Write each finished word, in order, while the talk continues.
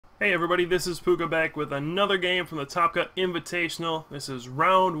Hey everybody, this is Pooka back with another game from the Cut Invitational. This is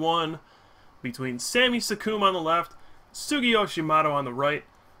round one between Sami Sekkoum on the left, Tsuguyoshi Yamato on the right.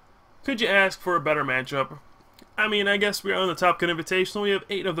 Could you ask for a better matchup? I mean, I guess we're on the Cut Invitational. We have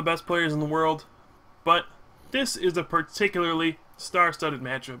 8 of the best players in the world, but this is a particularly star-studded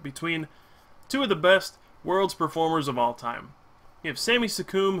matchup between 2 of the best world's performers of all time. You have Sami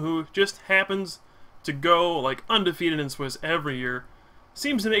Sekkoum, who just happens to go like undefeated in Swiss every year.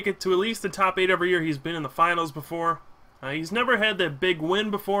 Seems to make it to at least the top 8 every year. He's been in the finals before. He's never had that big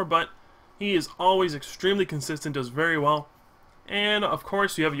win before, but he is always extremely consistent, does very well. And, of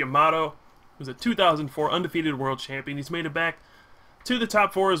course, you have Yamato, who's a 2004 undefeated world champion. He's made it back to the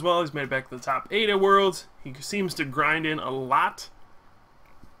top 4 as well. He's made it back to the top 8 at Worlds. He seems to grind in a lot.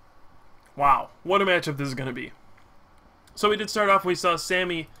 Wow, what a matchup this is going to be. So we did start off, we saw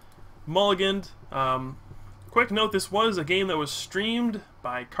Sami mulliganed. Quick note, this was a game that was streamed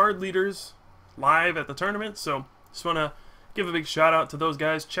by Card Leaders live at the tournament, so just want to give a big shout out to those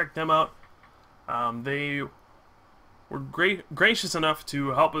guys. Check them out. They were gracious enough to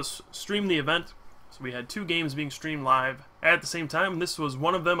help us stream the event. So we had 2 games being streamed live at the same time. This was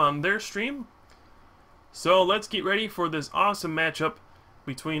one of them on their stream. So let's get ready for this awesome matchup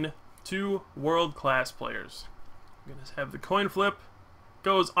between 2 world-class players. I'm going to have the coin flip.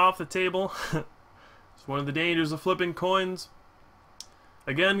 Goes off the table. It's one of the dangers of flipping coins.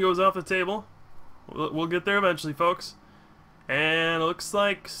 Again, goes off the table. We'll get there eventually, folks. And it looks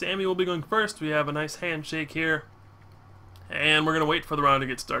like Sami will be going first. We have a nice handshake here. And we're going to wait for the round to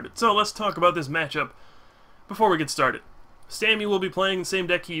get started. So let's talk about this matchup before we get started. Sami will be playing the same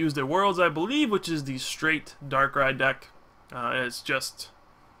deck he used at Worlds, I believe, which is the straight Darkrai deck. It's just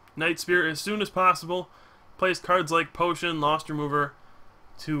Night Spirit as soon as possible. Plays cards like Potion, Lost Remover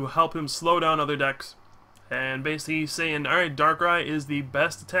to help him slow down other decks. And basically he's saying, alright, Darkrai is the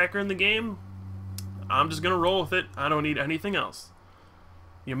best attacker in the game. I'm just going to roll with it. I don't need anything else.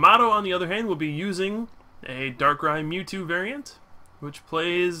 Yamato, on the other hand, will be using a Darkrai Mewtwo variant, which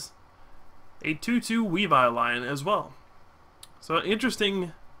plays a 2/2 Weavile line as well. So an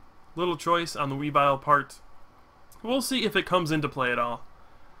interesting little choice on the Weavile part. We'll see if it comes into play at all.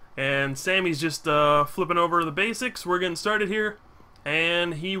 And Sami's just flipping over the basics. We're getting started here.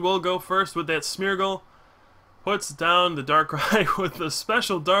 And he will go first with that Smeargle. Puts down the Darkrai with the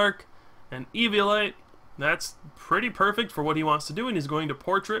Special Dark and Eviolite. That's pretty perfect for what he wants to do, and he's going to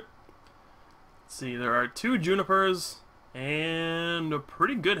Portrait. Let's see, there are 2 Junipers and a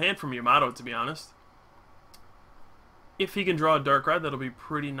pretty good hand from Yamato, to be honest. If he can draw a Darkrai, that'll be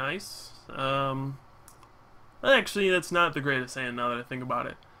pretty nice. Actually, that's not the greatest hand now that I think about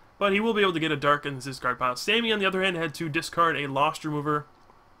it. But he will be able to get a Dark in his discard pile. Sami, on the other hand, had to discard a Lost Remover,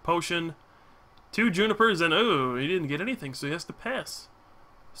 Potion, 2 Junipers, and oh, he didn't get anything, so he has to pass.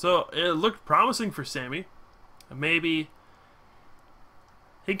 So it looked promising for Sami. Maybe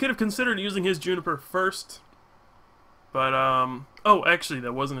he could have considered using his Juniper first, but oh, actually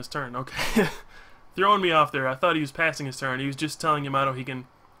that wasn't his turn. Okay, throwing me off there. I thought he was passing his turn. He was just telling Yamato he can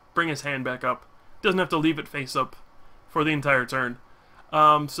bring his hand back up. Doesn't have to leave it face up for the entire turn.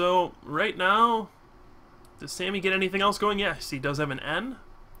 So right now, does Sami get anything else going? Yes, he does have an N.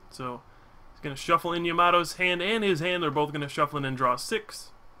 So he's going to shuffle in Yamato's hand and his hand. They're both going to shuffle in and draw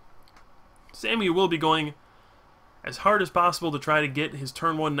 6. Sami will be going as hard as possible to try to get his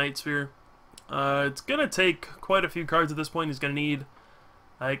turn 1 Night Sphere. It's going to take quite a few cards at this point. He's going to need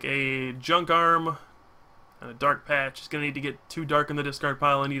like a Junk Arm and a Dark Patch. He's going to need to get 2 Dark in the discard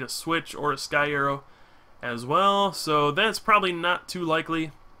pile and need a Switch or a Sky Arrow as well. So that's probably not too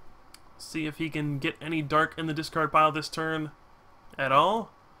likely. See if he can get any Dark in the discard pile this turn at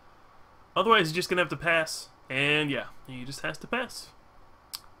all. Otherwise, he's just going to have to pass. And yeah, he just has to pass.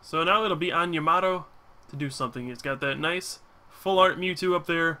 So now it'll be on Yamato to do something. He's got that nice full art Mewtwo up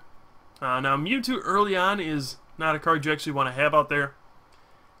there. Now Mewtwo early on is not a card you actually want to have out there.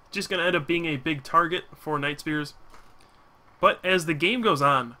 Just going to end up being a big target for Night Spears. But as the game goes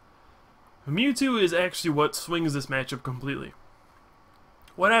on, Mewtwo is actually what swings this matchup completely.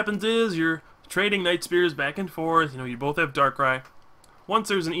 What happens is you're trading Night Spears back and forth. You know, you both have Darkrai. Once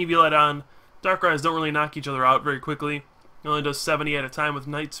there's an Eviolite on, Darkrai's don't really knock each other out very quickly. It only does 70 at a time with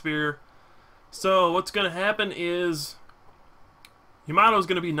Night Spear. So what's going to happen is Yamato's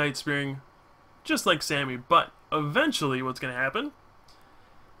going to be Night Spearing just like Sami. But eventually what's going to happen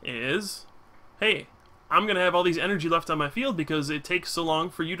is, hey, I'm going to have all these energy left on my field because it takes so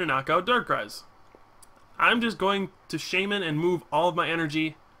long for you to knock out Darkrai's. I'm just going to Shaman and move all of my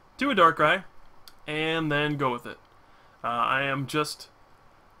energy to a Darkrai and then go with it. I am just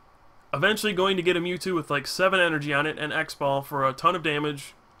eventually going to get a Mewtwo with like 7 energy on it and X-Ball for a ton of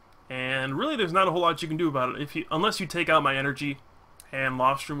damage. And really, there's not a whole lot you can do about it unless you take out my energy and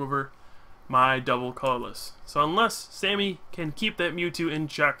Lost Remover my double colorless. So unless Sami can keep that Mewtwo in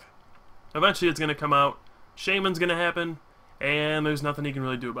check, eventually it's going to come out. Shaman's going to happen, and there's nothing he can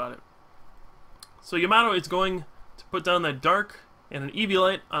really do about it. So Yamato is going to put down that Dark and an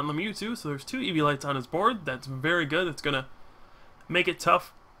Eviolite on the Mewtwo. So there's 2 Eviolites on his board. That's very good. It's going to make it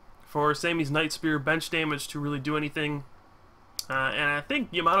tough for Sami's Night Spear bench damage to really do anything. And I think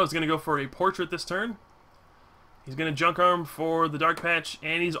Yamato is going to go for a Portrait this turn. He's going to Junk Arm for the Dark Patch,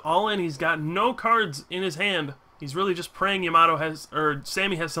 and he's all in. He's got no cards in his hand. He's really just praying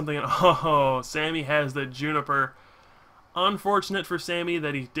Sami has something. Oh, Sami has the Juniper. Unfortunate for Sami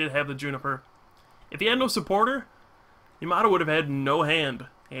that he did have the Juniper. If he had no supporter, Yamato would have had no hand,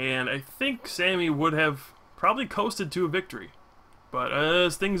 and I think Sami would have probably coasted to a victory. But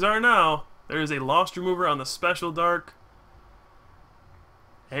as things are now, there is a Lost Remover on the Special Dark,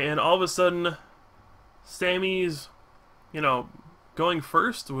 and all of a sudden, Sami's, going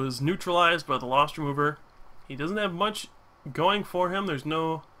first was neutralized by the Lost Remover. He doesn't have much going for him. There's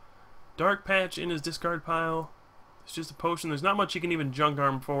no Dark Patch in his discard pile. It's just a potion. There's not much he can even Junk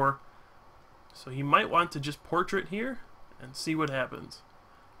Arm for. So he might want to just Portrait here and see what happens.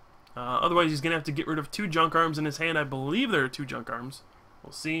 Otherwise, he's going to have to get rid of 2 Junk Arms in his hand. I believe there are 2 Junk Arms.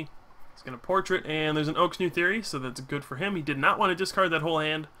 We'll see. He's going to Portrait, and there's an Oak's New Theory, so that's good for him. He did not want to discard that whole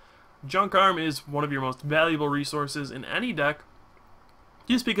hand. Junk Arm is one of your most valuable resources in any deck,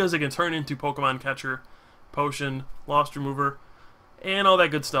 just because it can turn into Pokemon Catcher, Potion, Lost Remover, and all that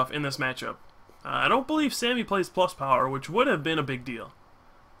good stuff in this matchup. I don't believe Sami plays Plus Power, which would have been a big deal.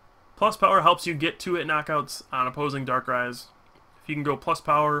 Plus Power helps you get 2-hit knockouts on opposing Darkrais. If you can go Plus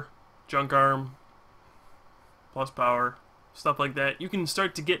Power, Junk Arm, Plus Power, stuff like that, you can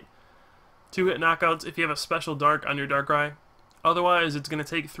start to get 2-hit knockouts if you have a Special Dark on your Darkrai. Otherwise, it's going to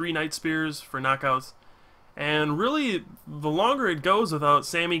take 3 Night Spears for knockouts. And really, the longer it goes without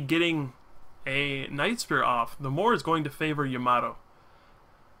Sami getting a Night Spear off, the more it's going to favor Yamato.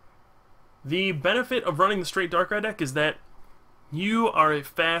 The benefit of running the straight Darkrai deck is that you are a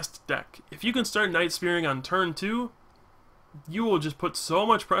fast deck. If you can start Night Spearing on turn 2, you will just put so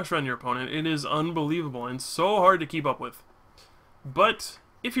much pressure on your opponent. It is unbelievable and so hard to keep up with. But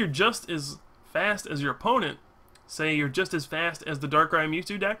if you're just as fast as your opponent, say you're just as fast as the Darkrai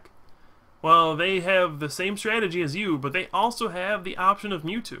Mewtwo deck, well, they have the same strategy as you, but they also have the option of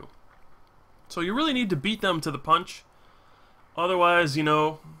Mewtwo. So you really need to beat them to the punch. Otherwise,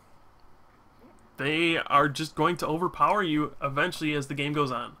 they are just going to overpower you eventually as the game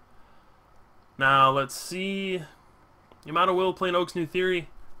goes on. Now, let's see. Yamato will play an Oak's New Theory.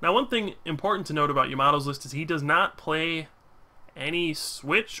 Now, one thing important to note about Yamato's list is he does not play any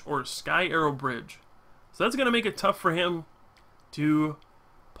Switch or Sky Arrow Bridge. So that's going to make it tough for him to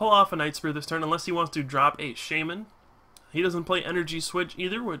pull off a Night Spear this turn unless he wants to drop a Shaman. He doesn't play Energy Switch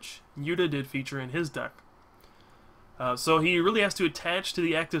either, which Yuta did feature in his deck. So he really has to attach to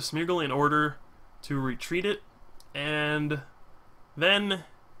the active Smeargle in order to retreat it, and then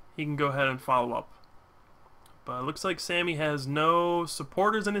he can go ahead and follow up. But it looks like Sami has no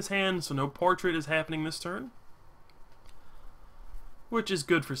supporters in his hand, so no Portrait is happening this turn, which is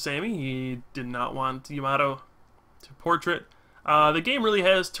good for Sami. He did not want Yamato to Portrait. The game really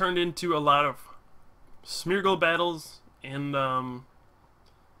has turned into a lot of Smeargle battles in a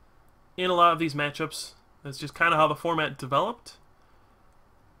lot of these matchups. That's just kind of how the format developed.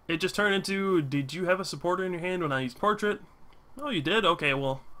 It just turned into, did you have a supporter in your hand when I used Portrait? Oh, you did? Okay,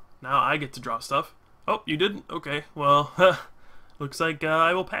 well, now I get to draw stuff. Oh, you didn't? Okay, well, looks like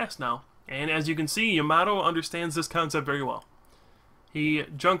I will pass now. And as you can see, Yamato understands this concept very well. He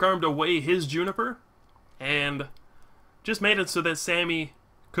Junk Armed away his Juniper, and just made it so that Sami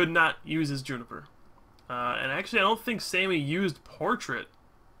could not use his Juniper. And actually, I don't think Sami used Portrait.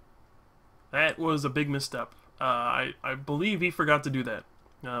 That was a big misstep. I believe he forgot to do that.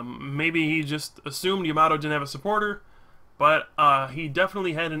 Maybe he just assumed Yamato didn't have a supporter, but he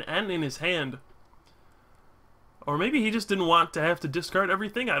definitely had an N in his hand. Or maybe he just didn't want to have to discard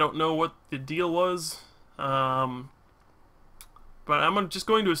everything. I don't know what the deal was. But I'm just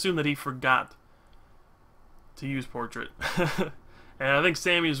going to assume that he forgot to use Portrait. And I think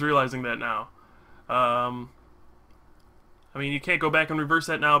Sami is realizing that now. I mean, you can't go back and reverse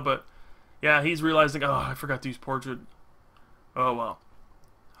that now, but yeah, he's realizing, oh, I forgot to use Portrait. Oh, well.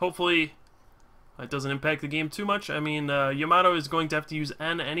 Hopefully, it doesn't impact the game too much. I mean, Yamato is going to have to use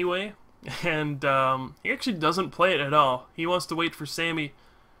N anyway, and he actually doesn't play it at all. He wants to wait for Sami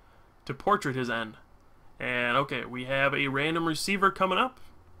to Portrait his N. And, okay, we have a random receiver coming up.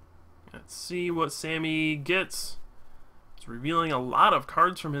 Let's see what Sami gets. It's revealing a lot of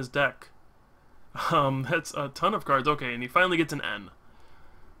cards from his deck. That's a ton of cards. Okay, and he finally gets an N.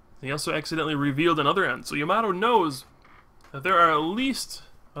 He also accidentally revealed another N. So Yamato knows that there are at least...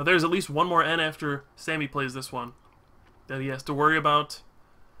 there's at least one more N after Sami plays this one that he has to worry about.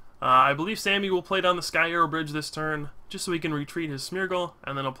 I believe Sami will play down the Sky Arrow Bridge this turn, just so he can retreat his Smeargle,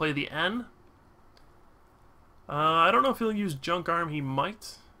 and then he'll play the N. I don't know if he'll use Junk Arm. He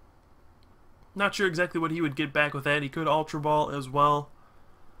might. Not sure exactly what he would get back with that. He could Ultra Ball as well.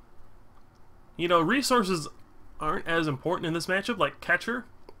 You know, resources aren't as important in this matchup, like Catcher.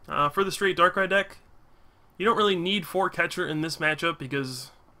 For the straight Darkrai deck, you don't really need 4 Catcher in this matchup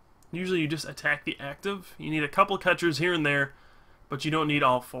because usually you just attack the active. You need a couple Catchers here and there, but you don't need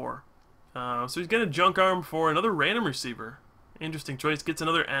all 4. So he's going to Junk Arm for another random receiver. Interesting choice. Gets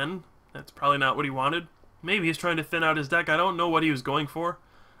another N. That's probably not what he wanted. Maybe he's trying to thin out his deck. I don't know what he was going for.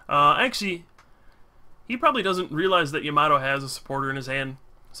 Actually, he probably doesn't realize that Yamato has a supporter in his hand.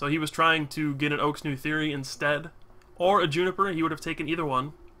 So he was trying to get an Oak's New Theory instead. Or a Juniper. He would have taken either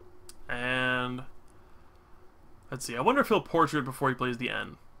one. And let's see. I wonder if he'll Portrait before he plays the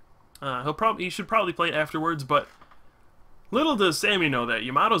N. He should probably play it afterwards, but little does Sami know that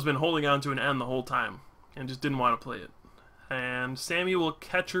Yamato's been holding on to an N the whole time and just didn't want to play it. And Sami will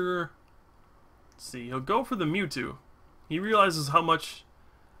Catcher. Let's see. He'll go for the Mewtwo. He realizes how much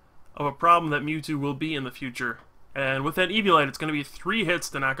of a problem that Mewtwo will be in the future. And with that Eviolite, it's going to be 3 hits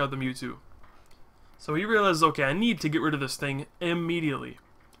to knock out the Mewtwo. So he realizes, okay, I need to get rid of this thing immediately.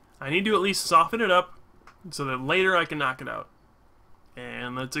 I need to at least soften it up so that later I can knock it out.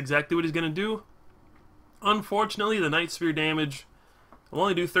 And that's exactly what he's going to do. Unfortunately, the Night Sphere damage will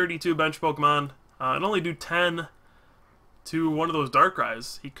only do 32 bench Pokemon. It'll only do 10 to one of those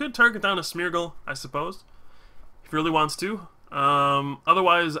Darkrai's. He could target down a Smeargle, I suppose, if he really wants to.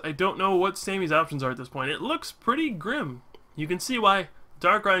 Otherwise, I don't know what Sami's options are at this point. It looks pretty grim. You can see why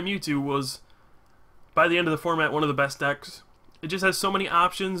Darkrai Mewtwo was, by the end of the format, one of the best decks. It just has so many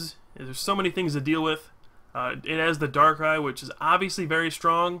options. There's so many things to deal with. It has the Darkrai, which is obviously very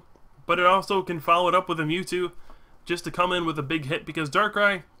strong, but it also can follow it up with a Mewtwo just to come in with a big hit, because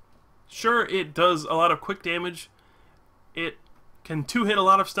Darkrai, sure, it does a lot of quick damage. It can 2-hit a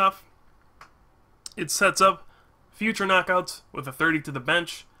lot of stuff. It sets up future knockouts with a 30 to the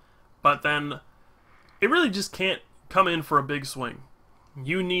bench, but then it really just can't come in for a big swing.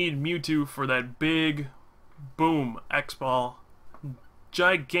 You need Mewtwo for that big boom X-Ball,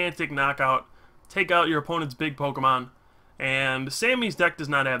 gigantic knockout, take out your opponent's big Pokemon. And Sami's deck does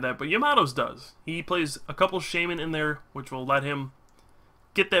not have that, but Yamato's does. He plays a couple Shaman in there, which will let him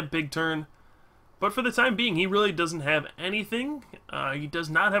get that big turn. But for the time being, he really doesn't have anything. He does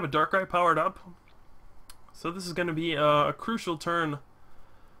not have a Darkrai powered up. So this is going to be a crucial turn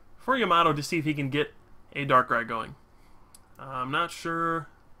for Yamato to see if he can get a Darkrai going. I'm not sure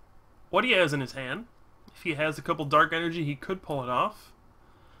what he has in his hand. If he has a couple Dark Energy, he could pull it off.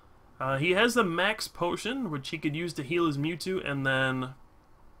 He has the Max Potion, which he could use to heal his Mewtwo, and then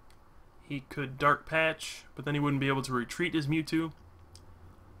he could Dark Patch, but then he wouldn't be able to retreat his Mewtwo.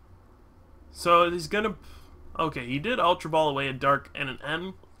 So he's gonna... Okay, he did Ultra Ball away a Dark and an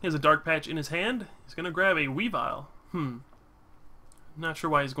N. He has a Dark Patch in his hand. He's gonna grab a Weavile. Not sure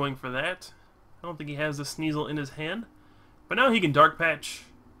why he's going for that. I don't think he has the Sneasel in his hand. But now he can Dark Patch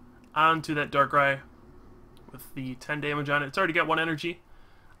onto that Darkrai with the 10 damage on it. It's already got 1 energy.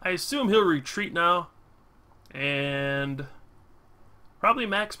 I assume he'll retreat now and probably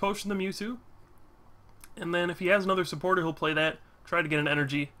Max Potion the Mewtwo. And then if he has another supporter, he'll play that, try to get an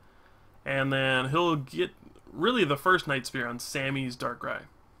energy, and then he'll get really the first Night Spear on Sami's Darkrai.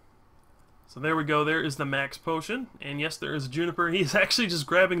 So there we go, there is the Max Potion, and yes, there is a Juniper. He's actually just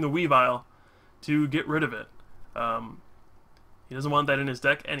grabbing the Weavile to get rid of it. He doesn't want that in his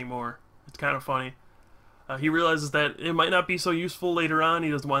deck anymore. It's kind of funny. He realizes that it might not be so useful later on. He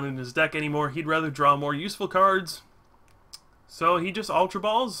doesn't want it in his deck anymore. He'd rather draw more useful cards. So he just Ultra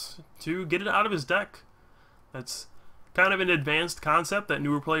Balls to get it out of his deck. That's kind of an advanced concept that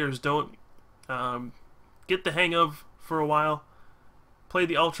newer players don't get the hang of for a while. Play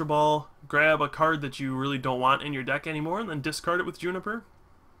the Ultra Ball, grab a card that you really don't want in your deck anymore, and then discard it with Juniper.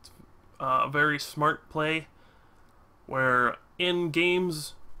 It's a very smart play where in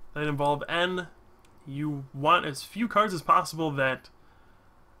games that involve N, you want as few cards as possible that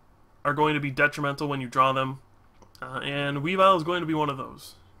are going to be detrimental when you draw them. And Weavile is going to be one of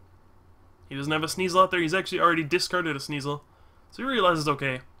those. He doesn't have a Sneasel out there. He's actually already discarded a Sneasel. So he realizes,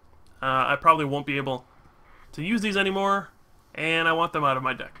 okay, I probably won't be able to use these anymore, and I want them out of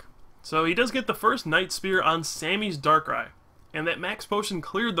my deck. So he does get the first Night Spear on Sami's Darkrai, and that Max Potion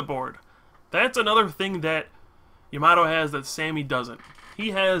cleared the board. That's another thing that Yamato has that Sami doesn't.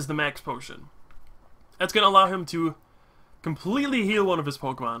 He has the max potion. That's going to allow him to completely heal one of his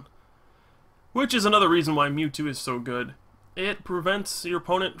Pokemon, which is another reason why Mewtwo is so good. It prevents your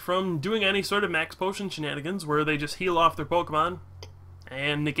opponent from doing any sort of max potion shenanigans where they just heal off their Pokemon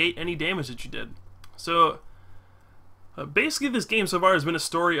and negate any damage that you did. So, basically this game so far has been a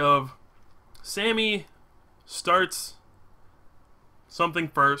story of Sami starts something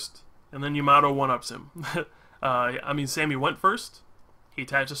first, and then Yamato one-ups him. Sami went first, he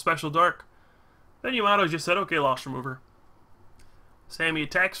attached a special dark, then Yamato just said, okay, Lost Remover. Sami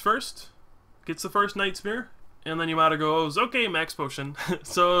attacks first, gets the first Night Spear, and then Yamato goes, okay, max potion.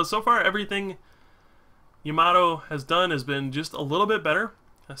 So far everything Yamato has done has been just a little bit better.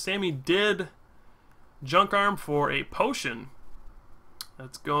 Sami did Junk Arm for a potion.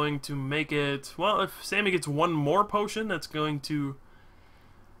 That's going to make it, well, if Sami gets one more potion, that's going to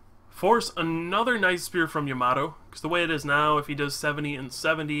force another Night Spear from Yamato. Because the way it is now, if he does 70 and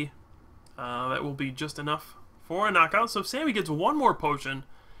 70, that will be just enough for a knockout. So if Sami gets one more potion,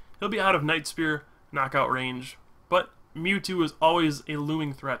 he'll be out of Night Spear knockout range. But Mewtwo is always a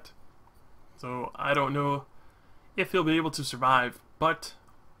looming threat. So I don't know if he'll be able to survive. But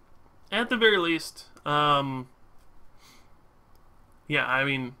at the very least, yeah, I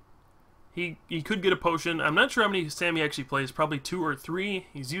mean, he could get a potion. I'm not sure how many Sami actually plays, probably 2 or 3.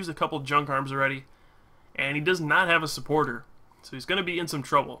 He's used a couple Junk Arms already, and he does not have a supporter, so he's going to be in some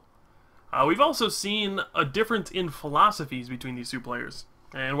trouble. We've also seen a difference in philosophies between these two players,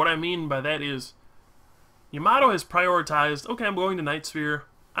 and what I mean by that is Yamato has prioritized, okay, I'm going to Night Sphere.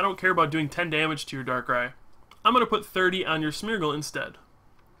 I don't care about doing 10 damage to your Darkrai. I'm going to put 30 on your Smeargle instead.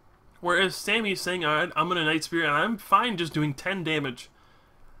 Whereas Sami's saying, alright, I'm going to Night Spear, and I'm fine just doing 10 damage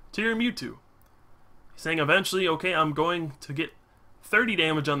to your Mewtwo. He's saying eventually, okay, I'm going to get 30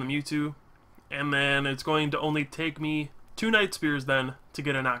 damage on the Mewtwo, and then it's going to only take me 2 Night Spears then to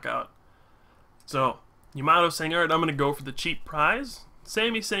get a knockout. So, Yamato's saying, alright, I'm going to go for the cheap prize.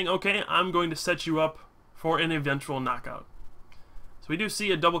 Sami's saying, okay, I'm going to set you up for an eventual knockout. So we do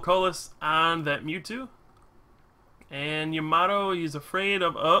see a double colorless on that Mewtwo. And Yamato, he's afraid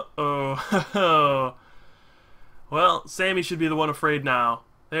of... Uh-oh. Well, Sami should be the one afraid now.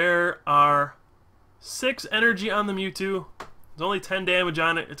 There are 6 energy on the Mewtwo. There's only 10 damage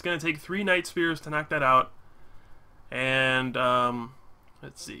on it. It's going to take 3 Night Spears to knock that out. And,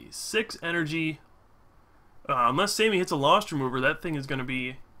 let's see. 6 energy. Unless Sami hits a Lost Remover, that thing is going to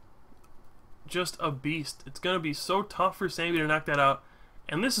be just a beast. It's going to be so tough for Sami to knock that out.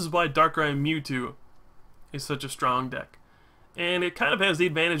 And this is why Darkrai Mewtwo is such a strong deck. And it kind of has the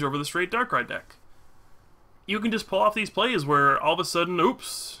advantage over the straight Darkrai deck. You can just pull off these plays where all of a sudden,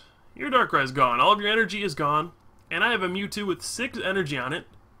 oops, your Darkrai's gone. All of your energy is gone. And I have a Mewtwo with 6 energy on it.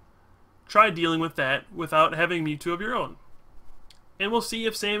 Try dealing with that without having Mewtwo of your own. And we'll see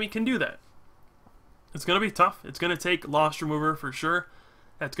if Sami can do that. It's going to be tough. It's going to take Lost Remover for sure.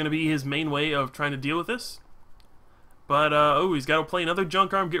 That's going to be his main way of trying to deal with this. But, oh, he's got to play another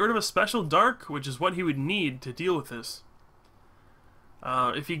Junk Arm, get rid of a Special Dark, which is what he would need to deal with this.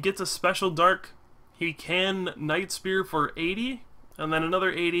 If he gets a Special Dark, he can Night Spear for 80, and then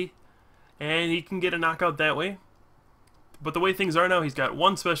another 80, and he can get a knockout that way. But the way things are now, he's got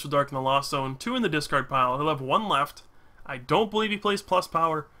 1 Special Dark in the Lost Zone, 2 in the discard pile, he'll have 1 left. I don't believe he plays Plus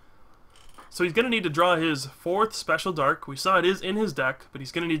Power. So he's going to need to draw his 4th Special Dark. We saw it is in his deck, but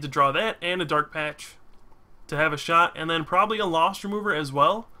he's going to need to draw that and a Dark Patch to have a shot, and then probably a Lost Remover as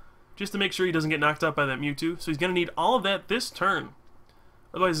well, just to make sure he doesn't get knocked out by that Mewtwo. So he's going to need all of that this turn.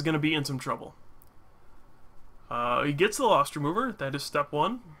 Otherwise he's going to be in some trouble. He gets the Lost Remover. That is step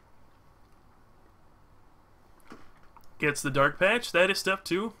 1. Gets the Dark Patch. That is step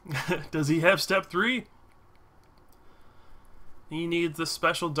 2. Does he have step 3? He needs the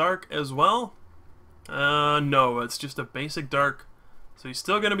Special Dark as well. No, it's just a basic Dark. So he's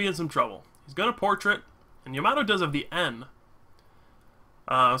still going to be in some trouble. He's going to Portrait. And Yamato does have the N.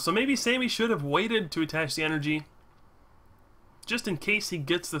 So maybe Sami should have waited to attach the energy. Just in case he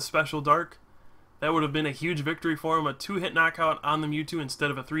gets the Special Dark. That would have been a huge victory for him. A 2-hit knockout on the Mewtwo instead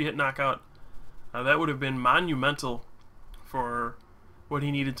of a 3-hit knockout. That would have been monumental for what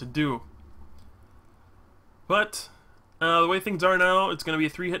he needed to do. But the way things are now, it's going to be a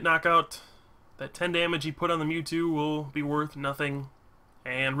 3-hit knockout. That 10 damage he put on the Mewtwo will be worth nothing.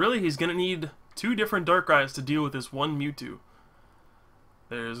 And really, he's going to need 2 different Darkrai's to deal with this one Mewtwo.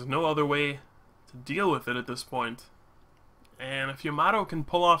 There's no other way to deal with it at this point. And if Yamato can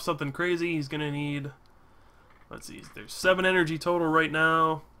pull off something crazy, he's going to need... Let's see, there's 7 energy total right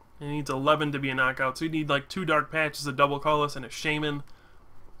now. He needs 11 to be a knockout, so he'd need like 2 Dark Patches, a double colorless, and a Shaman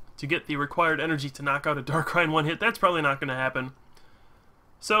to get the required energy to knock out a Darkrai in one hit. That's probably not going to happen.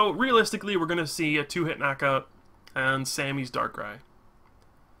 So realistically, we're going to see a 2-hit knockout on Sami's Darkrai.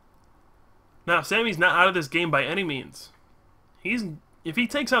 Now, Sami's not out of this game by any means. If he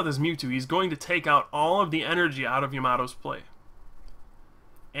takes out this Mewtwo, he's going to take out all of the energy out of Yamato's play.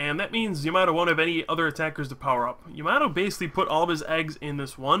 And that means Yamato won't have any other attackers to power up. Yamato basically put all of his eggs in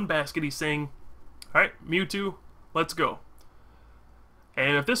this one basket. He's saying, alright, Mewtwo, let's go.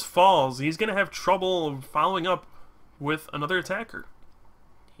 And if this falls, he's going to have trouble following up with another attacker.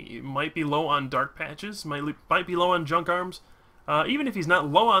 He might be low on Dark Patches, might be low on Junk Arms. Even if he's not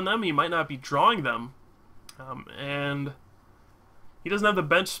low on them, he might not be drawing them. And he doesn't have the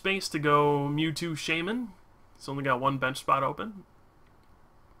bench space to go Mewtwo Shaman. He's only got one bench spot open.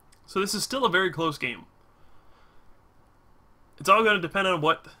 So this is still a very close game. It's all going to depend on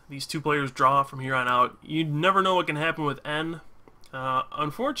what these two players draw from here on out. You never know what can happen with N.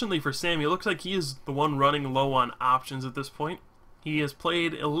 Unfortunately for Sami, it looks like he is the one running low on options at this point. He has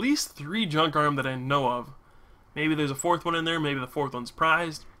played at least 3 Junk Arm that I know of. Maybe there's a 4th one in there, maybe the 4th one's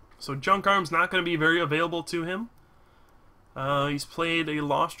prized. So Junk Arm's not going to be very available to him. He's played a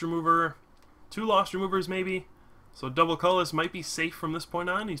Lost Remover, 2 Lost Removers maybe. So Double Colorless might be safe from this point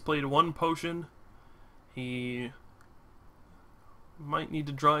on. He's played 1 Potion. He might need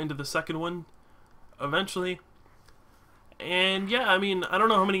to draw into the second one eventually. And yeah, I mean, I don't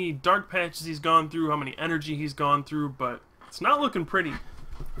know how many Dark Patches he's gone through, how many energy he's gone through, but it's not looking pretty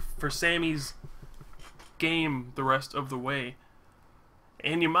for Sami's game the rest of the way.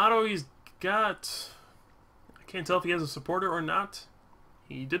 And Yamato, he's got... I can't tell if he has a supporter or not.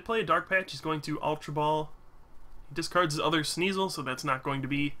 He did play a Dark Patch. He's going to Ultra Ball. He discards his other Sneasel, so that's not going to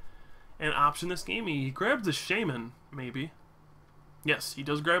be an option this game. He grabs the Shaman, maybe. Yes, he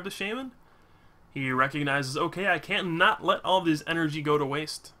does grab the Shaman. He recognizes, okay, I can't not let all of this energy go to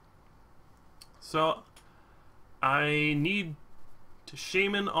waste. So, I need to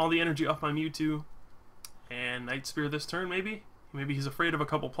Shaman all the energy off my Mewtwo. And Night Spear this turn, maybe? Maybe he's afraid of a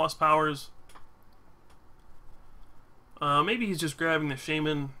couple plus powers. Maybe he's just grabbing the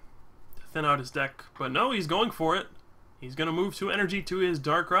Shaman to thin out his deck. But no, he's going for it. He's going to move 2 energy to his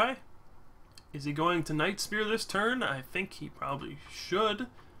Darkrai. Is he going to Night Spear this turn? I think he probably should.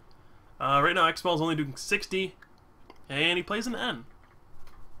 Right now, X-Ball's only doing 60. And he plays an N.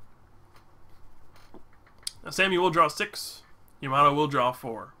 Now, Sami will draw 6. Yamato will draw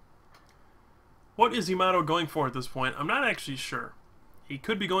 4. What is Yamato going for at this point? I'm not actually sure. He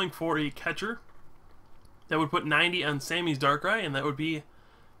could be going for a catcher. That would put 90 on Sami's Darkrai, and that would be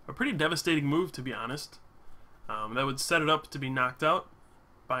a pretty devastating move, to be honest. That would set it up to be knocked out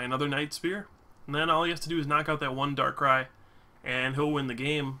by another Night Spear. And then all he has to do is knock out that one Darkrai, and he'll win the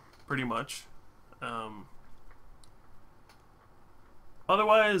game, pretty much.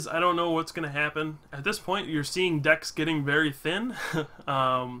 Otherwise, I don't know what's going to happen. At this point, you're seeing decks getting very thin,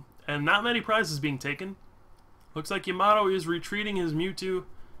 and not many prizes being taken. Looks like Yamato is retreating his Mewtwo.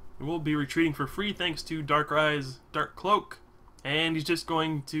 He will be retreating for free thanks to Darkrai's Dark Cloak. And he's just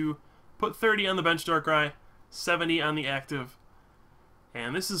going to put 30 on the bench Darkrai, 70 on the active.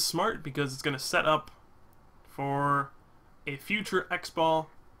 And this is smart because it's going to set up for a future X-Ball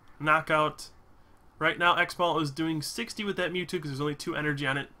knockout. Right now, X-Ball is doing 60 with that Mewtwo because there's only 2 energy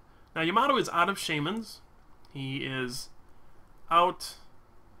on it. Now, Yamato is out of Shamans. He is out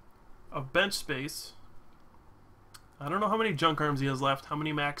of bench space. I don't know how many Junk Arms he has left, how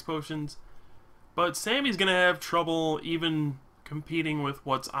many Max Potions. But Sami's going to have trouble even competing with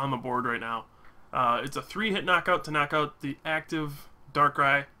what's on the board right now. It's a 3-hit knockout to knock out the active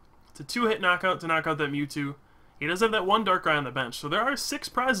Darkrai. It's a 2-hit knockout to knock out that Mewtwo. He does have that one Darkrai on the bench, so there are 6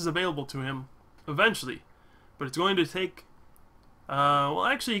 prizes available to him eventually. But it's going to take... well,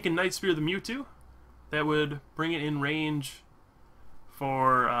 actually, he can Night Spear the Mewtwo. That would bring it in range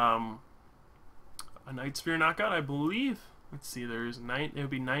for a Night Spear knockout, I believe. Let's see, there's 9. It would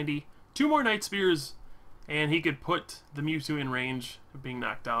be 90. 2 more Night Spears, and he could put the Mewtwo in range of being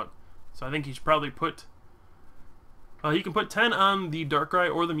knocked out. So I think he should probably put... he can put 10 on the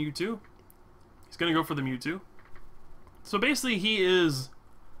Darkrai or the Mewtwo. He's going to go for the Mewtwo. So basically, he is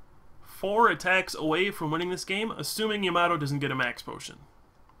 4 attacks away from winning this game, assuming Yamato doesn't get a Max Potion.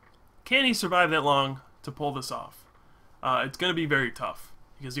 Can he survive that long to pull this off? It's going to be very tough.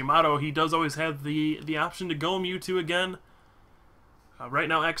 Because Yamato, he does always have the option to go Mewtwo again. Right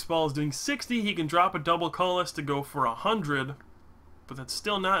now, X-Ball is doing 60. He can drop a double colorless to go for 100. But that's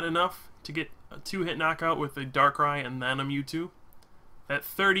still not enough to get a 2-hit knockout with a Darkrai and then a Mewtwo. That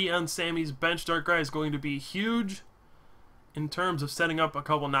 30 on Sami's bench Darkrai is going to be huge in terms of setting up a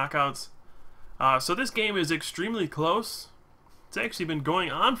couple knockouts. So this game is extremely close. It's actually been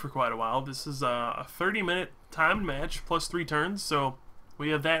going on for quite a while. This is a 30-minute timed match plus 3 turns, so we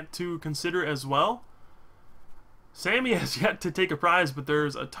have that to consider as well. Sami has yet to take a prize, but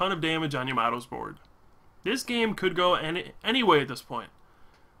there's a ton of damage on Yamato's board. This game could go any way at this point.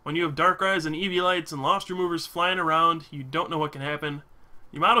 When you have Darkrai's and Eviolites and Lost Removers flying around, you don't know what can happen.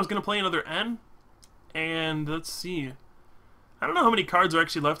 Yamato's going to play another N, and let's see. I don't know how many cards are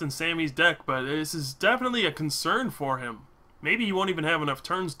actually left in Sami's deck, but this is definitely a concern for him. Maybe he won't even have enough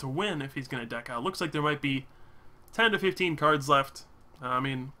turns to win if he's going to deck out. Looks like there might be 10 to 15 cards left. I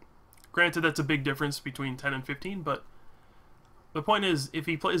mean, granted that's a big difference between 10 and 15, but the point is, if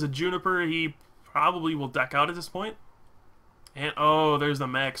he plays a Juniper, he probably will deck out at this point. And, oh, there's the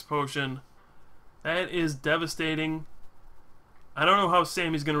Max Potion. That is devastating. I don't know how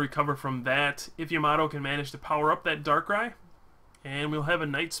Sami's going to recover from that. If Yamato can manage to power up that Darkrai. And we'll have a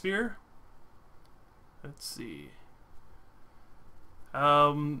Night Spear. Let's see.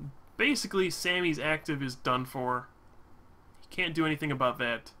 Basically, Sami's active is done for. He can't do anything about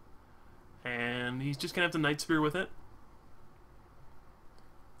that. And he's just going to have to Night Spear with it.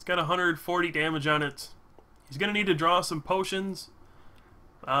 It's got 140 damage on it. He's going to need to draw some potions.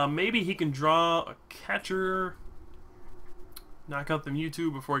 Maybe he can draw a catcher. Knock out the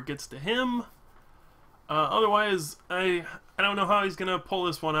Mewtwo before it gets to him. Otherwise, I don't know how he's going to pull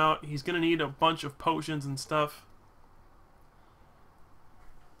this one out. He's going to need a bunch of potions and stuff.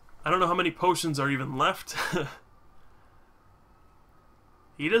 I don't know how many potions are even left.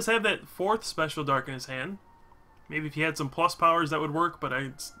 He does have that 4th Special Dark in his hand. Maybe if he had some plus powers that would work, but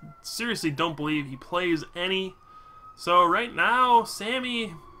I seriously don't believe he plays any. So right now,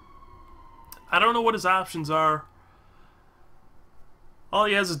 Sami, I don't know what his options are. All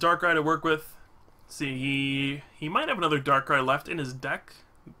he has is Darkrai to work with. Let's see, he might have another Darkrai left in his deck.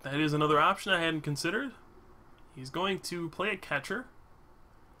 That is another option I hadn't considered. He's going to play a catcher.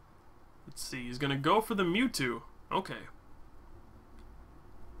 Let's see, he's going to go for the Mewtwo. Okay.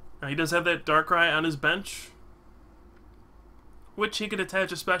 Now he does have that Darkrai on his bench, which he could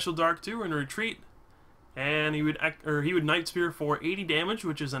attach a Special Dark to and retreat. And he would Night Spear for 80 damage,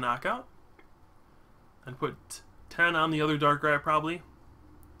 which is a knockout. And put 10 on the other Darkrai probably.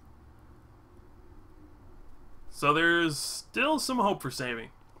 So there's still some hope for Sami.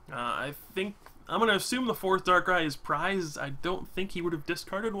 I think I'm going to assume the 4th Darkrai is prized. I don't think he would have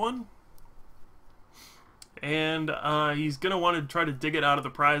discarded one. And he's going to want to try to dig it out of the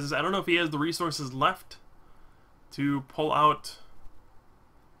prizes. I don't know if he has the resources left to pull out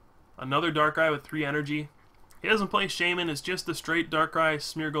another Darkrai with 3 energy. He doesn't play Shaman. It's just the straight Darkrai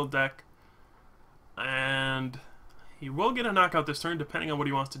Smeargle deck. And he will get a knockout this turn depending on what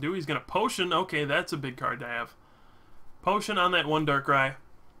he wants to do. He's going to Potion. Okay, that's a big card to have. Potion on that 1 Darkrai.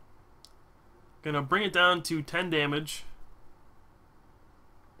 Going to bring it down to 10 damage.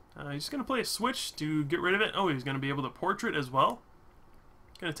 He's going to play a switch to get rid of it. Oh, he's going to be able to Portrait as well.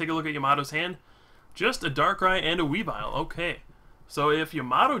 Going to take a look at Yamato's hand. Just a Darkrai and a Weavile. Okay. So if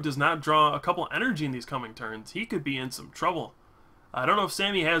Yamato does not draw a couple energy in these coming turns, he could be in some trouble. I don't know if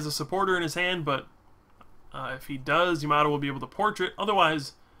Sami has a supporter in his hand, but if he does, Yamato will be able to Portrait.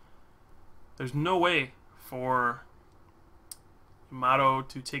 Otherwise, there's no way for Yamato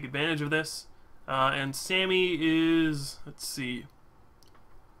to take advantage of this. And Sami is, let's see,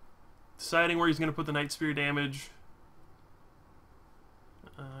 deciding where he's going to put the Night Spear damage.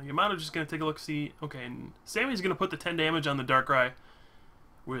 Yamato's just going to take a look, see. Okay, and Sami's going to put the 10 damage on the Darkrai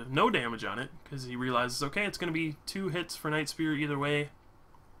with no damage on it, because he realizes, okay, it's going to be 2 hits for Night Spear either way.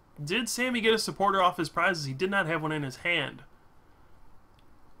 Did Sami get a supporter off his prizes? He did not have one in his hand.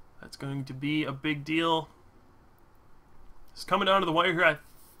 That's going to be a big deal. It's coming down to the wire here. I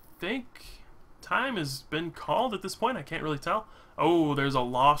think time has been called at this point. I can't really tell. Oh, there's a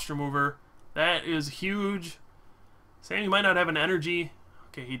Lost Remover. That is huge. Sami might not have an energy.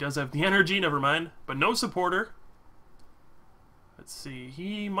 Okay, he does have the energy, never mind. But no supporter. Let's see,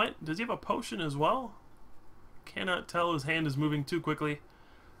 he might, does he have a potion as well? Cannot tell, his hand is moving too quickly.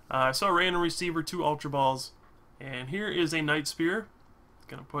 I saw a random receiver, 2 Ultra Balls. And here is a Night Spear.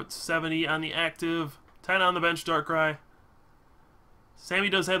 Gonna put 70 on the active, 10 on the bench Darkrai. Sami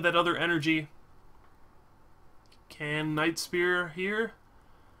does have that other energy. Can Night Spear here?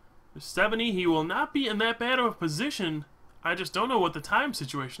 There's 70, he will not be in that bad of a position. I just don't know what the time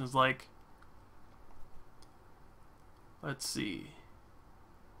situation is like. Let's see.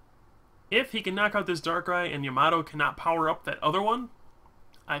 If he can knock out this Darkrai and Yamato cannot power up that other one,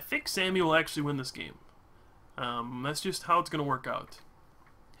 I think Sami will actually win this game. That's just how it's going to work out.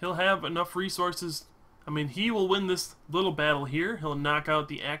 He'll have enough resources. I mean, he will win this little battle here. He'll knock out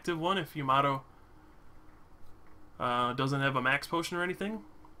the active one if Yamato Doesn't have a max potion or anything.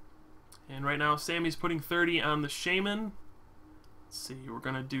 And right now, Sammy's putting 30 on the Shaman. Let's see, we're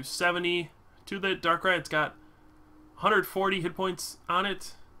going to do 70 to the Darkrai. It's got 140 hit points on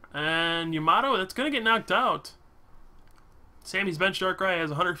it. And Yamato, that's going to get knocked out. Sammy's bench Darkrai has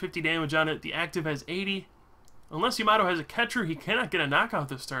 150 damage on it. The active has 80. Unless Yamato has a catcher, he cannot get a knockout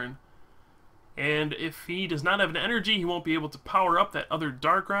this turn. And if he does not have an energy, he won't be able to power up that other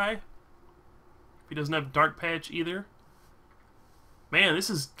Darkrai. If he doesn't have Dark Patch either. Man, this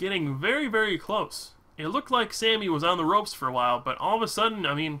is getting very, very close. It looked like Sammy was on the ropes for a while, but all of a sudden,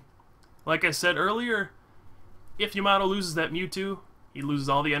 I mean, like I said earlier, if Yamato loses that Mewtwo, he loses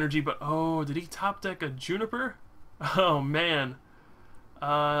all the energy, but oh, did he top deck a Juniper? Oh, man.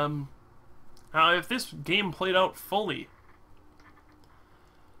 Now, if this game played out fully,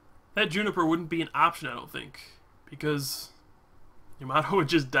 that Juniper wouldn't be an option, I don't think, because Yamato would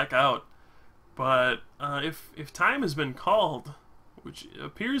just deck out. But if time has been called, which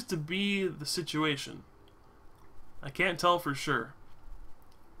appears to be the situation, I can't tell for sure,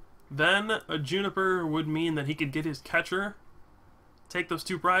 then a Juniper would mean that he could get his catcher, take those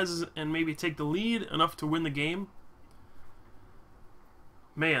 2 prizes, and maybe take the lead enough to win the game.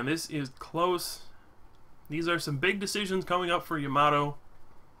 Man, this is close. These are some big decisions coming up for Yamato.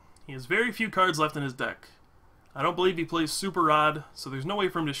 He has very few cards left in his deck. I don't believe he plays Super Rod, so there's no way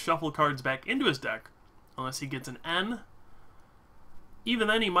for him to shuffle cards back into his deck unless he gets an N. Even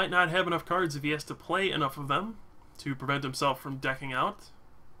then, he might not have enough cards if he has to play enough of them to prevent himself from decking out.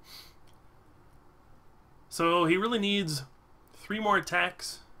 So he really needs 3 more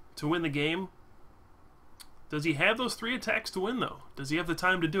attacks to win the game. Does he have those 3 attacks to win, though? Does he have the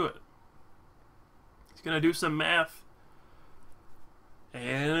time to do it? He's going to do some math.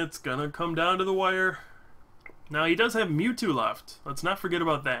 And it's going to come down to the wire. Now, he does have Mewtwo left. Let's not forget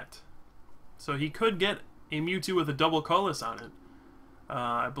about that. So he could get a Mewtwo with a double colorless on it.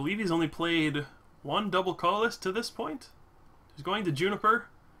 I believe he's only played 1 double colorless to this point. He's going to Juniper.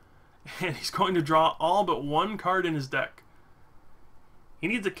 And he's going to draw all but 1 card in his deck. He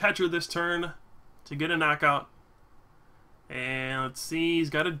needs a catcher this turn to get a knockout. And let's see, he's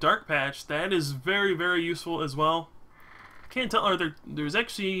got a Dark Patch. That is very, very useful as well. Can't tell, there's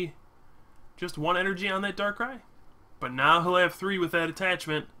actually just 1 energy on that Darkrai. But now he'll have 3 with that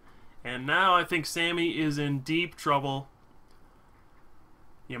attachment. And now I think Sammy is in deep trouble.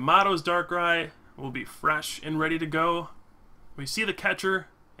 Yamato's Darkrai will be fresh and ready to go. We see the catcher,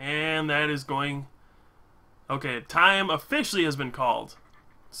 and that is going... Okay, time officially has been called.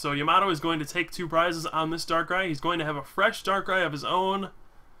 So Yamato is going to take 2 prizes on this Darkrai. He's going to have a fresh Darkrai of his own.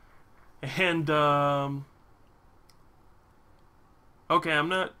 And, okay, I'm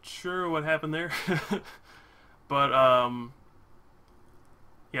not sure what happened there. But,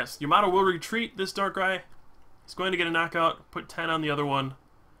 yes, Yamato will retreat this Darkrai. He's going to get a knockout, put 10 on the other one.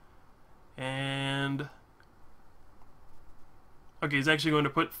 And... Okay, he's actually going to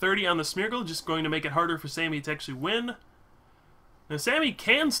put 30 on the Smeargle, just going to make it harder for Sammy to actually win. Now, Sammy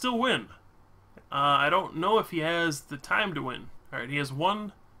can still win. I don't know if he has the time to win. Alright, he has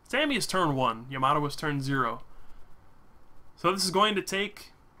 1. Sammy is turn 1. Yamato was turn 0. So this is going to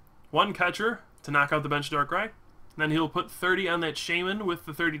take 1 catcher to knock out the bench Darkrai. And then he'll put 30 on that Shaman with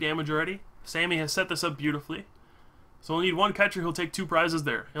the 30 damage already. Sammy has set this up beautifully. So he'll need 1 catcher, he'll take 2 prizes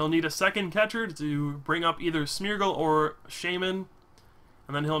there. He'll need a second catcher to bring up either Smeargle or Shaman.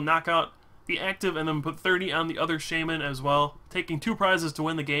 And then he'll knock out the active and then put 30 on the other Shaman as well, taking 2 prizes to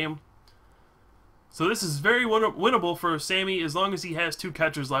win the game. So this is very winnable for Sammy as long as he has 2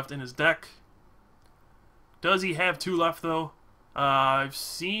 catchers left in his deck. Does he have 2 left though? I've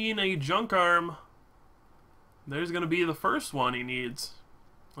seen a Junk Arm. There's going to be the first one he needs.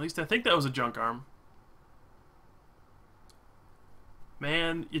 At least I think that was a Junk Arm.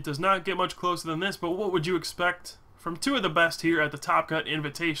 Man, it does not get much closer than this, but what would you expect from 2 of the best here at the Top Cut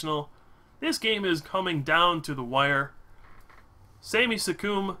Invitational? This game is coming down to the wire. Sami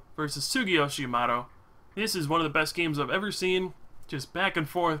Sekkoum versus Tsuguyoshi Yamato. This is one of the best games I've ever seen. Just back and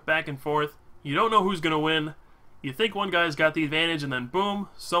forth, back and forth. You don't know who's going to win. You think one guy's got the advantage, and then boom,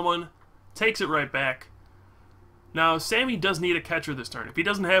 someone takes it right back. Now, Sammy does need a catcher this turn. If he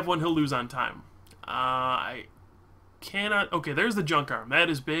doesn't have one, he'll lose on time. I cannot... Okay, there's the Junk Arm. That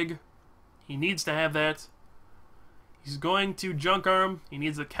is big. He needs to have that. He's going to Junk Arm. He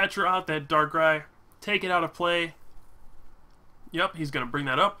needs the catcher out, that Darkrai. Take it out of play. Yep, he's going to bring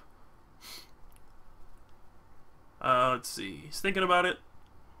that up. Let's see. He's thinking about it.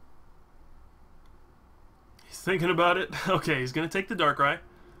 He's thinking about it. Okay, he's going to take the Darkrai.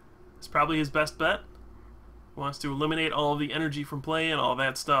 It's probably his best bet. Wants to eliminate all of the energy from play and all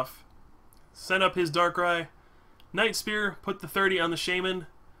that stuff. Set up his Darkrai. Night Spear, put the 30 on the Shaman.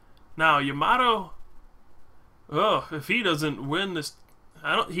 Now, Yamato, oh, if he doesn't win this,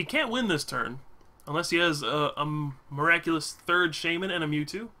 he can't win this turn unless he has a miraculous third Shaman and a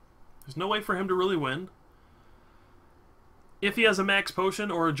Mewtwo. There's no way for him to really win. If he has a Max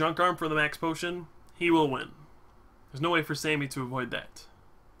Potion or a Junk Arm for the Max Potion, he will win. There's no way for Sami to avoid that.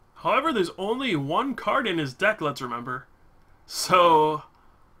 However, there's only one card in his deck, let's remember. So,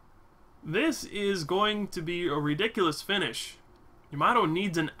 this is going to be a ridiculous finish. Yamato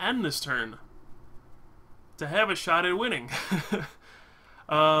needs an N this turn to have a shot at winning.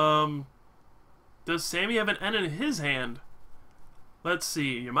 Does Sami have an N in his hand? Let's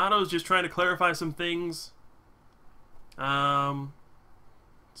see. Yamato's just trying to clarify some things. So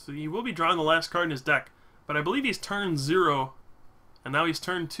he will be drawing the last card in his deck. But I believe he's turn 0. And now he's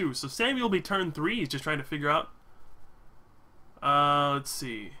turn 2. So Sami will be turn 3. He's just trying to figure out. Let's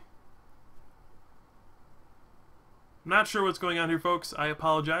see. I'm not sure what's going on here, folks. I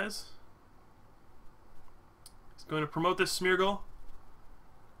apologize. He's going to promote this Smeargle.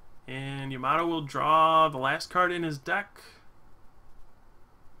 And Yamato will draw the last card in his deck.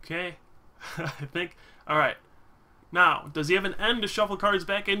 Okay. I think. Alright. Now, does he have an N to shuffle cards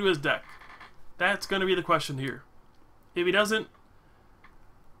back into his deck? That's going to be the question here. If he doesn't,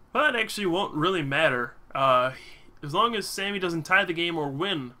 well, that actually won't really matter. As long as Sami doesn't tie the game or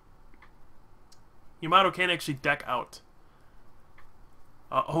win, Yamato can't actually deck out.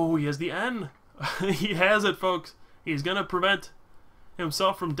 Oh, he has the N. He has it, folks. He's going to prevent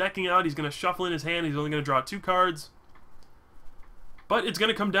himself from decking out. He's going to shuffle in his hand. He's only going to draw 2 cards. But it's going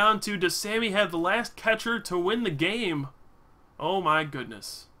to come down to, does Sami have the last catcher to win the game? Oh my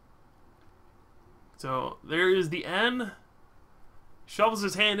goodness. So there is the N. Shovels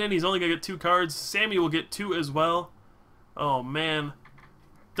his hand in. He's only going to get 2 cards. Sami will get 2 as well. Oh man.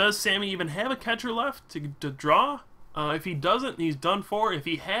 Does Sami even have a catcher left to draw? If he doesn't, he's done for. If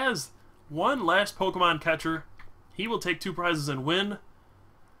he has one last Pokemon catcher, he will take 2 prizes and win.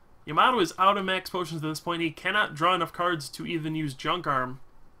 Yamato is out of Max Potions at this point. He cannot draw enough cards to even use Junk Arm.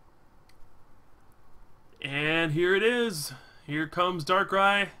 And here it is. Here comes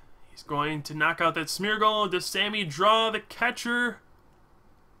Darkrai. He's going to knock out that Smeargle. Does Sami draw the catcher?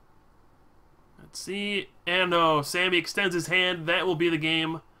 Let's see. And no, Sami extends his hand. That will be the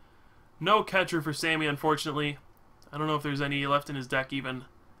game. No catcher for Sami, unfortunately. I don't know if there's any left in his deck even.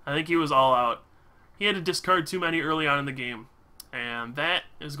 I think he was all out. He had to discard too many early on in the game. And that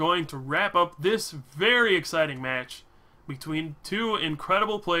is going to wrap up this very exciting match between 2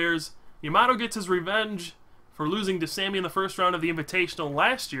 incredible players. Yamato gets his revenge for losing to Sami in the first round of the Invitational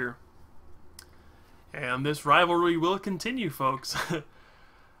last year. And this rivalry will continue, folks.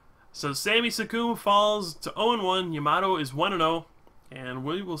 So Sami Sekkoum falls to 0-1. Yamato is 1-0. And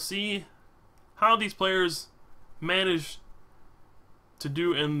we will see how these players manage to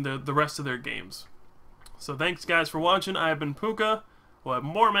do in the rest of their games. So thanks guys for watching. I've been Pooka. We'll have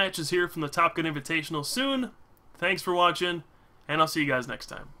more matches here from the Top Gun Invitational soon. Thanks for watching, and I'll see you guys next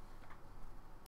time.